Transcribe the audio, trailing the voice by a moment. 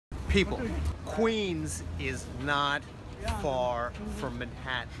People, Queens is not far from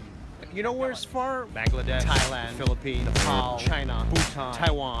Manhattan. You know where's far? Bangladesh, Thailand, Philippines, Nepal, China, Bhutan,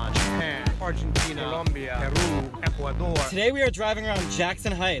 Taiwan, Japan, Argentina, Colombia, Peru, Ecuador. Today we are driving around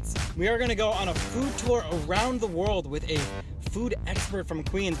Jackson Heights. We are going to go on a food tour around the world with a food expert from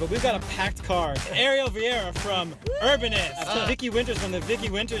Queens, but we've got a packed car. Ariel Vieira from Urbanist. Vicki Winters from the Vicki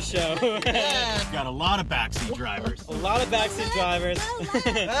Winters Show. Got a lot of backseat drivers. A lot of backseat drivers.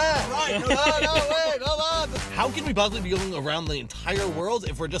 Right, wait, hold on. How can we possibly be going around the entire world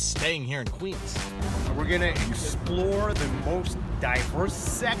if we're just staying here in Queens? We're gonna explore the most diverse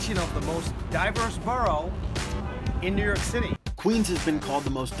section of the most diverse borough in New York City. Queens has been called the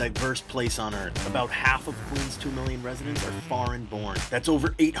most diverse place on earth. About half of Queens' 2 million residents are foreign born. That's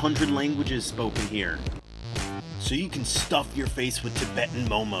over 800 languages spoken here. So you can stuff your face with Tibetan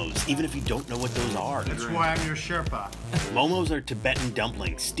momos, even if you don't know what those are. That's why I'm your Sherpa. Momos are Tibetan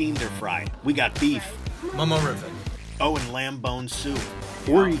dumplings, steamed or fried. We got beef. Momorific. Oh, and lamb bone soup.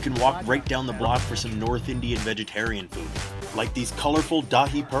 Or you can walk right down the block for some North Indian vegetarian food, like these colorful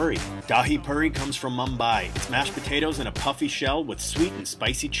dahi puri. Dahi puri comes from Mumbai. It's mashed potatoes in a puffy shell with sweet and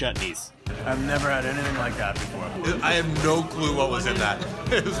spicy chutneys. I've never had anything like that before. I have no clue what was in that.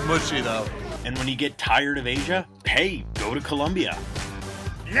 It was mushy though. And when you get tired of Asia, hey, go to Colombia.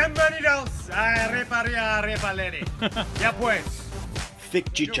 Bienvenidos a Areparia Arepalere. Ya pues.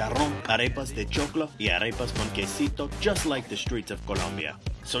 Thick chicharrón, arepas de choclo, y arepas con quesito, just like the streets of Colombia.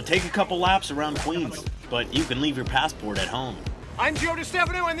 So take a couple laps around Queens, but you can leave your passport at home. I'm Joe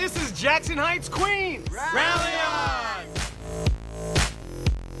DiStefano, and this is Jackson Heights, Queens. Rally on!